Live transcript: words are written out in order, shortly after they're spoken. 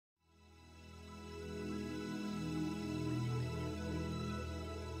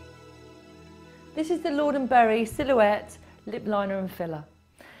This is the Lord & Berry Silhouette Lip Liner and Filler.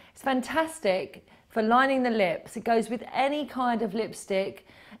 It's fantastic for lining the lips. It goes with any kind of lipstick,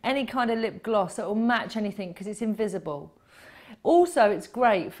 any kind of lip gloss. It will match anything because it's invisible. Also, it's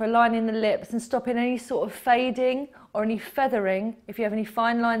great for lining the lips and stopping any sort of fading or any feathering if you have any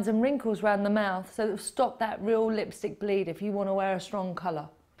fine lines and wrinkles around the mouth. So it'll stop that real lipstick bleed if you want to wear a strong colour.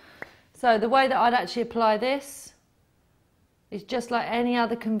 So the way that I'd actually apply this is just like any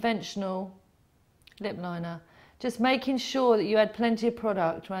other conventional lip liner. Just making sure that you add plenty of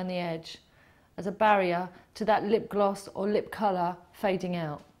product around the edge as a barrier to that lip gloss or lip colour fading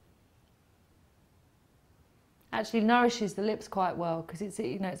out. Actually nourishes the lips quite well because it's,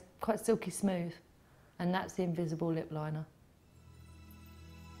 you know, it's quite silky smooth, and that's the invisible lip liner.